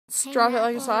Drop it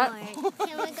like it's hot. Can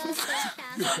we go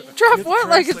sit Drop what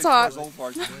like it's hot? Drop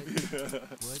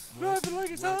it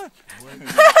like it's hot.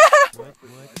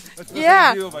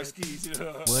 Yeah.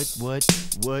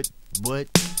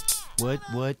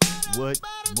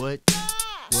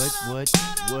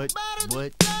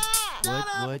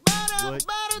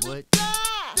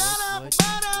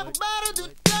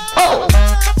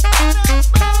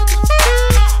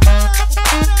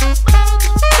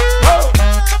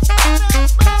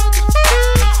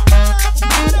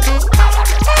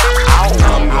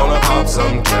 I'm gonna pop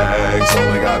some tags.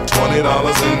 Only got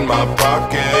 $20 in my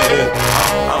pocket.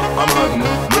 I'm hunting,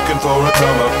 looking for a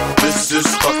come up. This is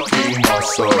fucking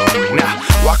awesome. Now,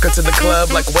 walk into the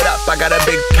club like, what up? I got a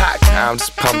big cock. I'm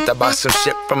just pumped. I bought some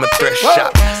shit from a thrift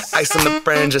shop. Ice on the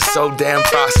fringe is so damn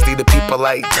frosty. The people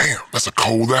like, Damn, that's a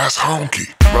cold ass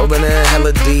honky. rolling in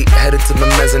hella deep, headed to the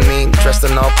mezzanine. Dressed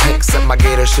in all pink, except my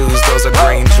gator shoes. Those are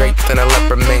green, draped in a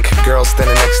leopard mink. Girl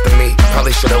standing next to me.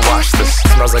 Probably should've washed this.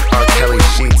 Smells like R. Kelly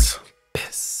sheets.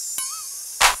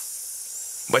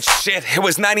 But shit, it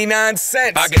was 99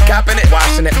 cents. I get copping it,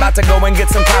 washing it. About to go and get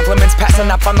some compliments.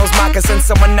 Passing up on those moccasins.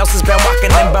 Someone else has been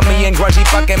walking in. Bummy and grungy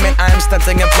fucking man. I am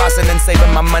stunting and flossing and saving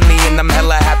my money. And I'm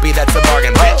hella happy that's a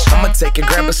bargain, bitch. I'ma take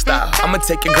your grandpa style. I'ma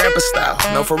take your grandpa style.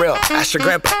 No, for real. Ask your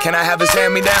grandpa, can I have his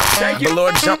hand-me-down?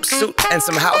 Velour jumpsuit and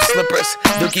some house slippers.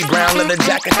 Dookie brown leather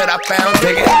jacket that I found.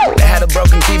 Dig it. They had a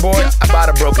broken keyboard. I bought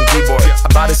a broken keyboard.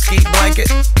 I bought a ski blanket.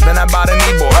 Then I bought a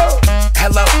kneeboard.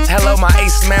 Hello, hello, my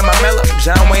ace man, my mellow.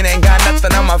 John Wayne ain't got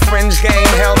nothing on my fringe game,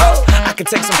 hell no. I could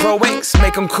take some pro wings,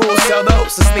 make them cool, sell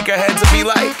those. The sneakerheads will be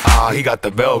like, he got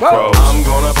the Velcro. I'm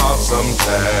gonna pop some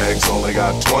tags. Only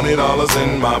got $20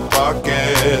 in my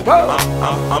pocket.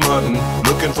 I'm hunting,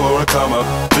 looking for a come up.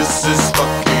 This is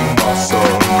fucking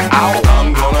awesome.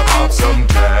 I'm gonna pop some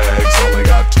tags. Only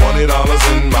got $20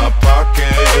 in my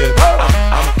pocket.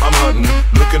 I'm hunting,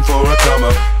 looking for a come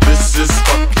up. This is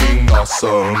fucking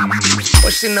awesome.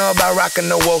 What she know about rocking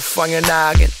the wolf on your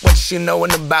noggin? What she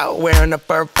knowin' about wearing a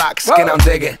fur fox skin? I'm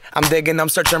digging, I'm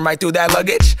searching right through that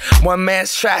luggage. One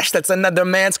man's trash, that's another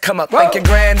man's come up. Thank your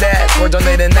granddad for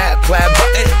donating that plaid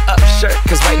button up shirt.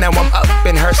 Cause right now I'm up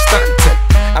in her stuntin'.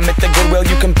 I'm at the Goodwill,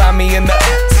 you can find me in the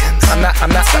I'm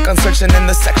not stuck on searching in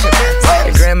the section.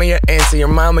 Your grandma, your auntie, your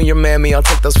mama, your mammy. I'll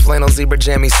take those flannel zebra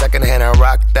jammies secondhand and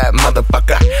rock that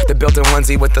motherfucker. The built-in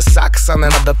onesie with the socks on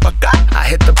that motherfucker. I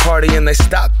hit the party and they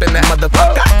stop in that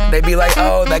motherfucker. They be like,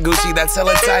 oh, that Gucci, that's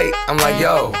hella tight. I'm like,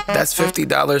 yo, that's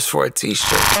 $50 for a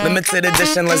t-shirt. Limited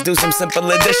edition, let's do some simple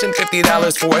edition.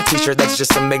 $50 for a t-shirt, that's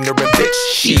just some ignorant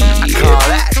bitch. I call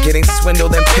that getting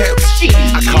swindled and pimped.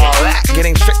 I call that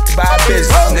getting tricked by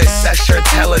business. That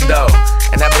shirt's hella dope.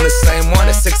 And having the same one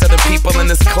as 6 other people in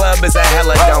this club is a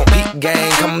hella don't. Peak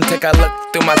gang, come take a look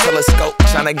through my telescope.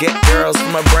 Tryna get girls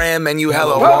from a brand, man, you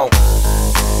hella won't.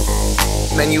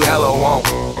 Man, you hella won't.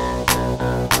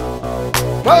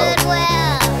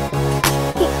 Goodwill.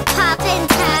 Poppin'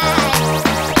 tags.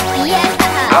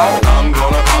 Yeah. I'm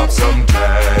gonna pop some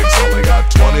tags. Only got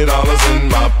 $20 in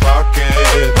my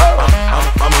pocket.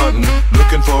 I'm hunting,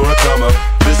 looking for a come up.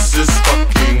 This is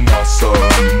fucking awesome.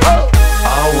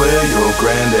 I'll wear your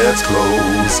granddad's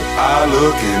clothes. I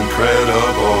look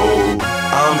incredible.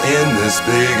 I'm in this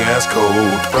big ass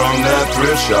coat from that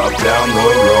thrift shop down the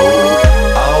road.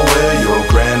 I'll wear your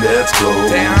granddad's clothes.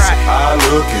 Damn right. I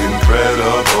look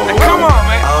incredible. Hey, come on,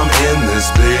 man. I'm in this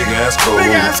big ass coat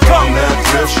from that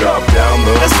thrift shop down